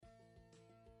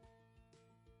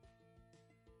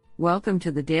Welcome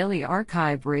to the Daily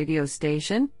Archive radio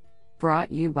station,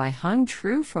 brought you by Hung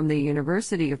Tru from the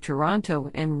University of Toronto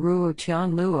and Ruo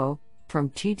Tian Luo from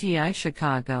TTI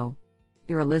Chicago.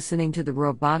 You're listening to the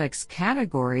robotics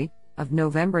category of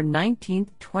November 19,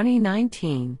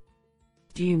 2019.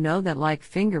 Do you know that, like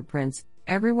fingerprints,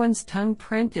 everyone's tongue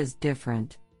print is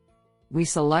different? We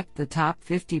select the top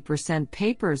 50%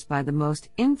 papers by the most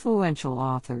influential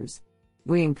authors.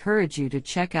 We encourage you to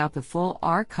check out the full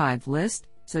archive list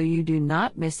so you do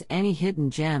not miss any hidden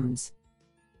gems.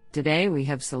 Today we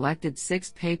have selected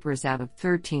 6 papers out of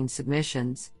 13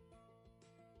 submissions.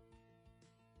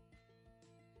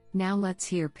 Now let's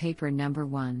hear paper number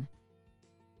 1.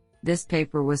 This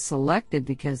paper was selected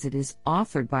because it is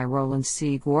authored by Roland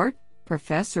Siegwart,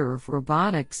 Professor of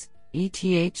Robotics,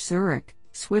 ETH Zurich,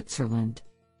 Switzerland.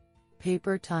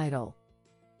 Paper title: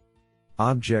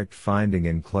 Object Finding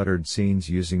in Cluttered Scenes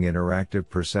Using Interactive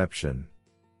Perception.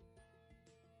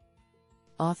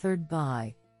 Authored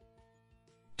by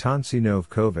Tansy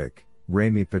Novkovic,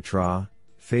 Remy Petra,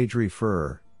 Phaedre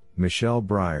Furrer, Michelle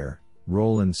Breyer,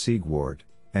 Roland Siegwart,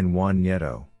 and Juan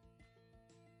Nieto.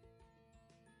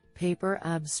 Paper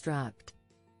abstract: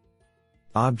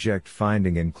 Object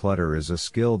finding in clutter is a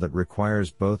skill that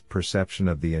requires both perception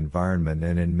of the environment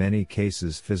and in many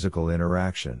cases physical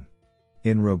interaction.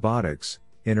 In robotics,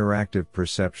 interactive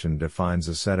perception defines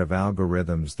a set of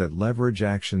algorithms that leverage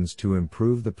actions to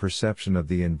improve the perception of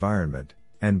the environment,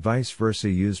 and vice versa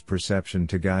use perception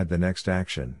to guide the next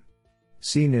action.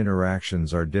 Scene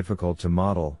interactions are difficult to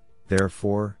model,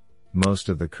 therefore, most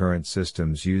of the current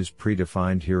systems use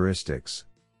predefined heuristics.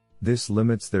 This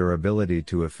limits their ability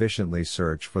to efficiently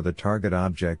search for the target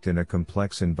object in a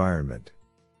complex environment.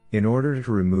 In order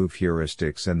to remove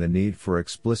heuristics and the need for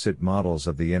explicit models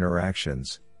of the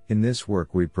interactions, in this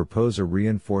work we propose a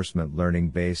reinforcement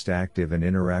learning-based active and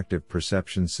interactive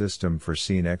perception system for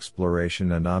scene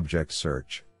exploration and object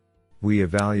search. We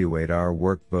evaluate our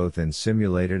work both in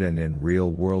simulated and in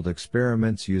real-world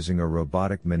experiments using a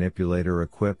robotic manipulator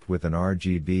equipped with an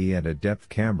RGB and a depth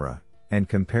camera, and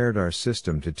compared our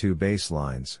system to 2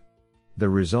 baselines. The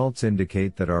results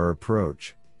indicate that our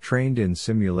approach, trained in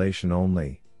simulation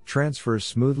only, transfers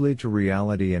smoothly to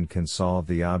reality and can solve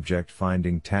the object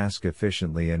finding task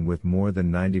efficiently and with more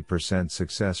than 90%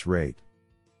 success rate.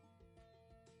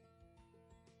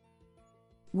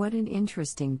 What an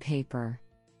interesting paper.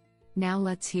 Now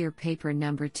let's hear paper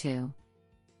number 2.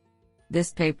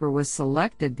 This paper was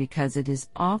selected because it is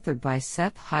authored by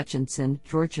Seth Hutchinson,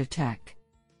 Georgia Tech,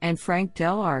 and Frank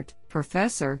Delart,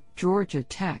 Professor, Georgia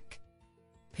Tech.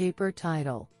 Paper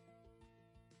title: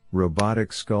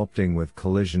 Robotic Sculpting with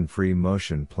Collision-Free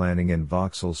Motion Planning in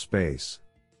Voxel Space.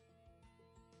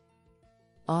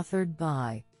 Authored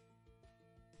by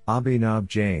Abhinav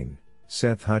Jain,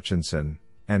 Seth Hutchinson,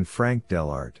 and Frank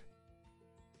Delart.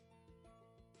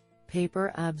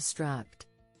 Paper abstract: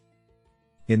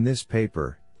 In this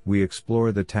paper, we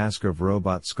explore the task of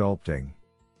robot sculpting.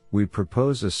 We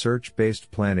propose a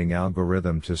search-based planning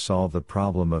algorithm to solve the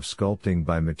problem of sculpting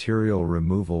by material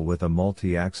removal with a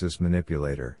multi-axis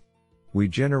manipulator. We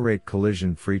generate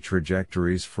collision-free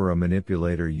trajectories for a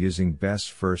manipulator using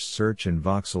best first search in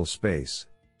voxel space.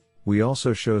 We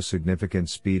also show significant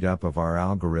speed up of our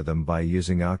algorithm by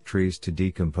using octrees to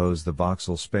decompose the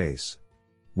voxel space.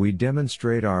 We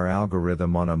demonstrate our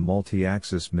algorithm on a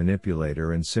multi-axis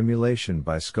manipulator in simulation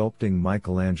by sculpting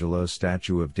Michelangelo's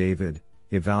statue of David,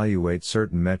 evaluate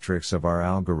certain metrics of our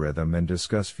algorithm and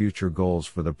discuss future goals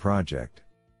for the project.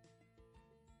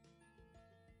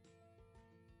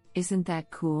 Isn't that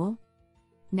cool?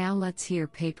 Now let's hear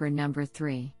paper number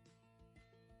 3.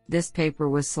 This paper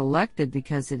was selected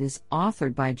because it is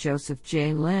authored by Joseph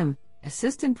J. Lim,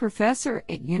 Assistant Professor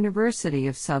at University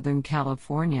of Southern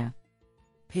California.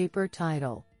 Paper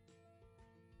title: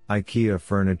 IKEA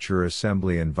Furniture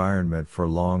Assembly Environment for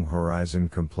Long Horizon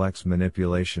Complex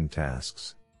Manipulation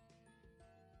Tasks.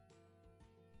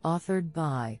 Authored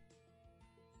by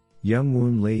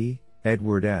Youngwoon Lee,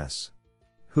 Edward S.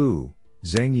 Hu,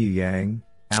 Zhengyu Yang,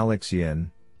 Alex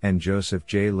Yin, and Joseph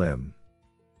J. Lim.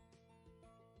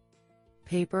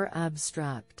 Paper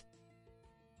abstract: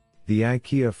 The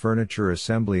IKEA Furniture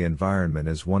Assembly Environment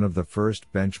is one of the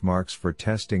first benchmarks for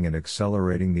testing and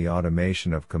accelerating the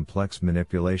automation of complex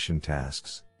manipulation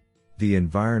tasks. The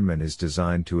environment is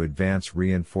designed to advance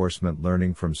reinforcement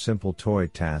learning from simple toy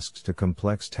tasks to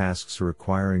complex tasks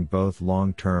requiring both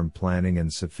long-term planning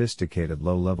and sophisticated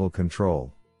low-level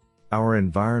control. Our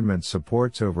environment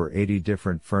supports over 80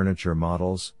 different furniture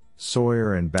models,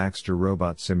 Sawyer and Baxter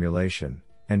robot simulation,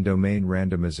 and domain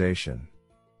randomization.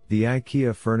 The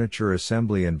IKEA furniture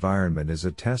assembly environment is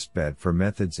a testbed for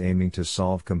methods aiming to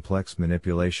solve complex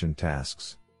manipulation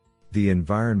tasks. The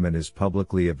environment is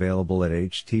publicly available at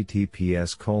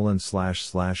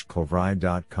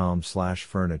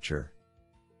https://kovrai.com/furniture.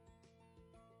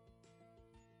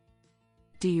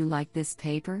 Do you like this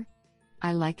paper?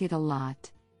 I like it a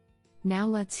lot. Now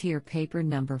let's hear paper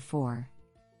number 4.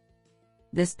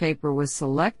 This paper was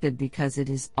selected because it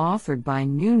is authored by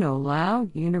Nuno Lau,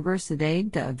 Universidade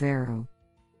de Aveiro.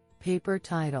 Paper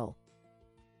title: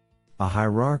 A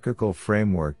hierarchical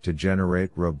framework to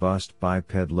generate robust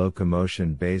biped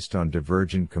locomotion based on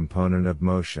divergent component of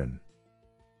motion.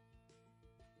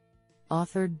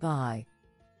 Authored by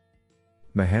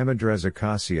Mohamedreza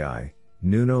Kassiai,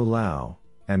 Nuno Lau,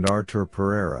 and Artur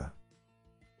Pereira.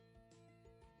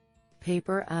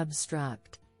 Paper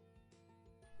abstract: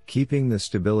 Keeping the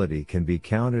stability can be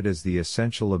counted as the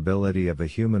essential ability of a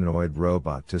humanoid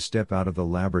robot to step out of the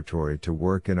laboratory to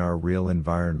work in our real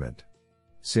environment.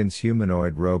 Since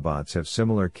humanoid robots have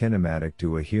similar kinematic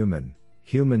to a human,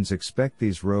 humans expect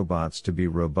these robots to be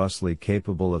robustly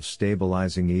capable of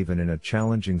stabilizing even in a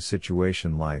challenging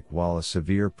situation like while a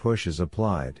severe push is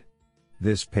applied.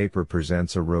 This paper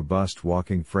presents a robust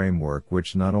walking framework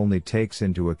which not only takes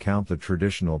into account the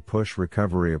traditional push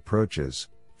recovery approaches,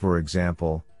 for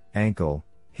example, ankle,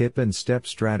 hip and step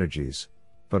strategies,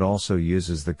 but also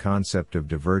uses the concept of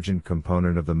divergent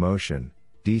component of the motion,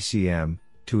 DCM,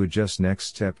 to adjust next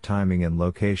step timing and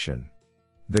location.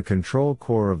 The control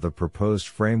core of the proposed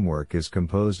framework is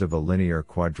composed of a linear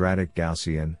quadratic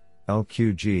Gaussian,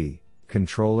 LQG,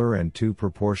 controller and 2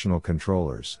 proportional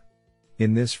controllers.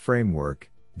 In this framework,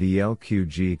 the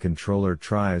LQG controller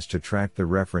tries to track the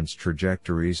reference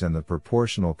trajectories and the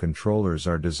proportional controllers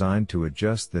are designed to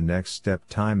adjust the next step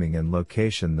timing and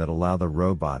location that allow the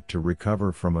robot to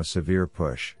recover from a severe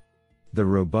push. The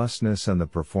robustness and the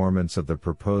performance of the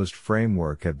proposed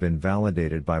framework have been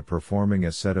validated by performing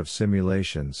a set of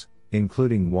simulations,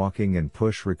 including walking and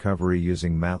push recovery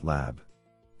using MATLAB.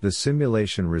 The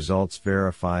simulation results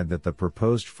verified that the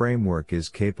proposed framework is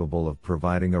capable of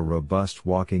providing a robust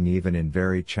walking even in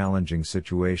very challenging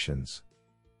situations.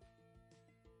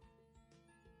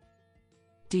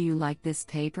 Do you like this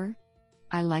paper?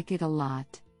 I like it a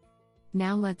lot.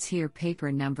 Now let's hear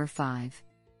paper number 5.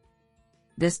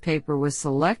 This paper was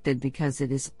selected because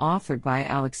it is authored by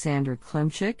Alexander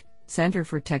Klimchik, Center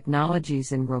for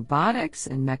Technologies in Robotics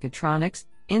and Mechatronics,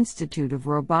 Institute of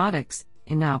Robotics,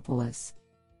 Innopolis.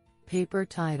 Paper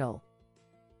title: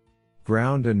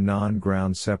 Ground and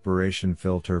non-ground separation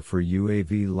filter for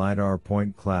UAV LiDAR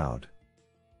point cloud.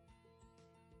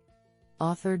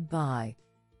 Authored by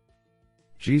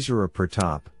Gizera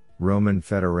Pratap, Roman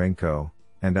Fedorenko,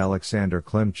 and Alexander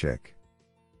Klimchik.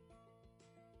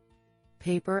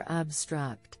 Paper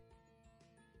abstract: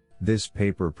 This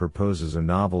paper proposes a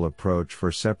novel approach for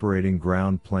separating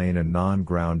ground plane and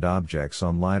non-ground objects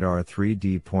on LiDAR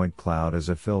 3D point cloud as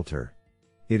a filter.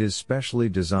 It is specially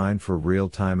designed for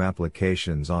real-time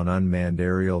applications on unmanned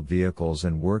aerial vehicles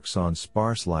and works on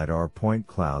sparse LiDAR point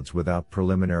clouds without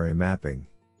preliminary mapping.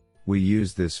 We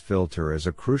use this filter as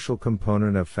a crucial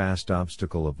component of fast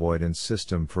obstacle avoidance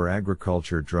system for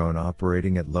agriculture drone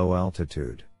operating at low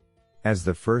altitude. As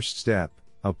the first step,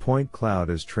 a point cloud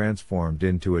is transformed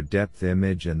into a depth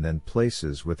image and then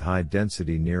places with high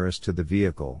density nearest to the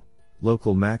vehicle,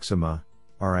 local maxima,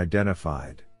 are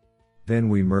identified. Then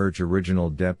we merge original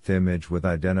depth image with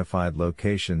identified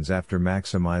locations after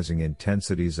maximizing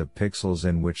intensities of pixels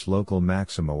in which local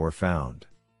maxima were found.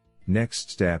 Next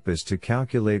step is to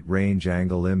calculate range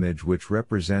angle image, which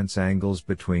represents angles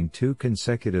between 2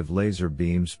 consecutive laser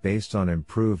beams based on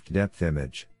improved depth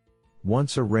image.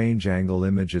 Once a range angle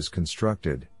image is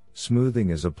constructed, smoothing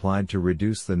is applied to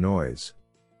reduce the noise.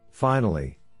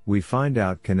 Finally, we find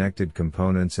out connected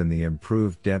components in the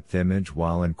improved depth image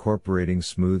while incorporating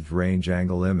smoothed range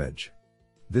angle image.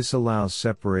 This allows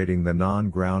separating the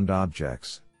non-ground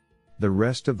objects. The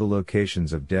rest of the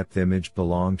locations of depth image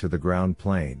belong to the ground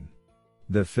plane.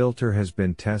 The filter has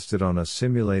been tested on a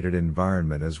simulated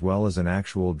environment as well as an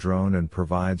actual drone and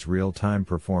provides real-time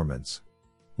performance.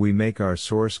 We make our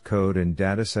source code and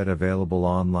dataset available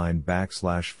online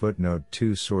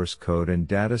 /footnote2 source code and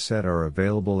dataset are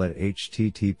available at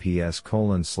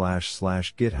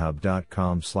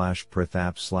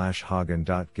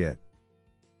https://github.com/prathap/hagen.git.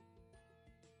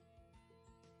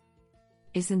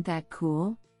 Isn't that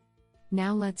cool?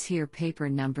 Now let's hear paper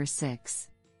number 6.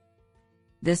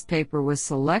 This paper was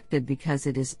selected because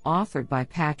it is authored by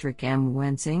Patrick M.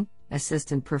 Wensing,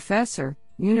 Assistant Professor,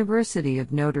 University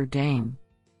of Notre Dame.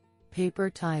 Paper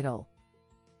title: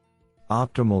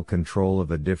 Optimal control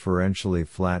of a differentially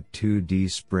flat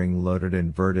 2D spring-loaded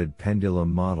inverted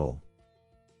pendulum model.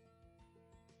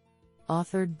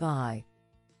 Authored by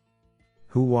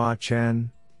Hua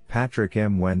Chen, Patrick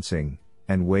M. Wensing,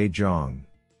 and Wei Zhang.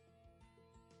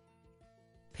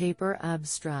 Paper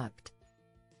abstract.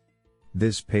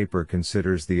 This paper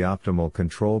considers the optimal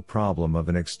control problem of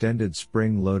an extended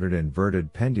spring-loaded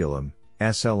inverted pendulum,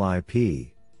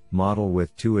 SLIP, model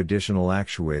with 2 additional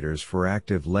actuators for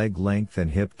active leg length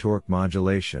and hip torque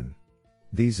modulation.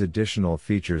 These additional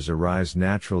features arise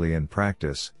naturally in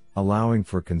practice, allowing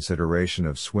for consideration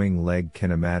of swing leg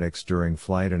kinematics during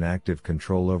flight and active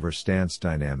control over stance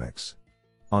dynamics.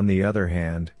 On the other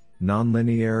hand,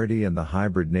 nonlinearity and the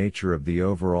hybrid nature of the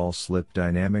overall slip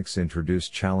dynamics introduce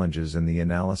challenges in the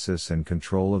analysis and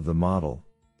control of the model.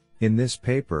 In this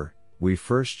paper, we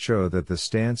first show that the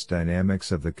stance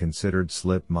dynamics of the considered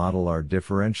slip model are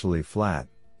differentially flat,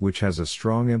 which has a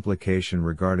strong implication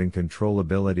regarding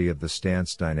controllability of the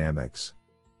stance dynamics.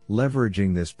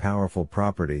 Leveraging this powerful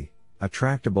property, a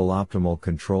tractable optimal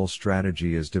control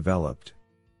strategy is developed.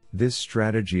 This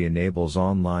strategy enables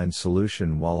online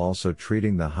solution while also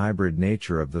treating the hybrid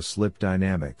nature of the slip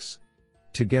dynamics.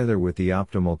 Together with the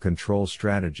optimal control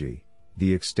strategy,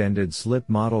 the extended slip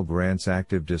model grants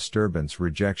active disturbance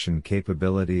rejection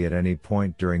capability at any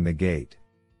point during the gait.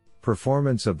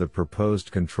 Performance of the proposed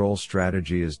control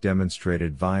strategy is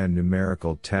demonstrated via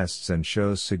numerical tests and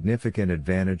shows significant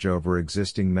advantage over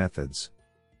existing methods.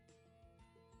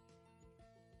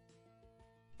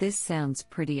 This sounds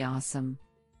pretty awesome.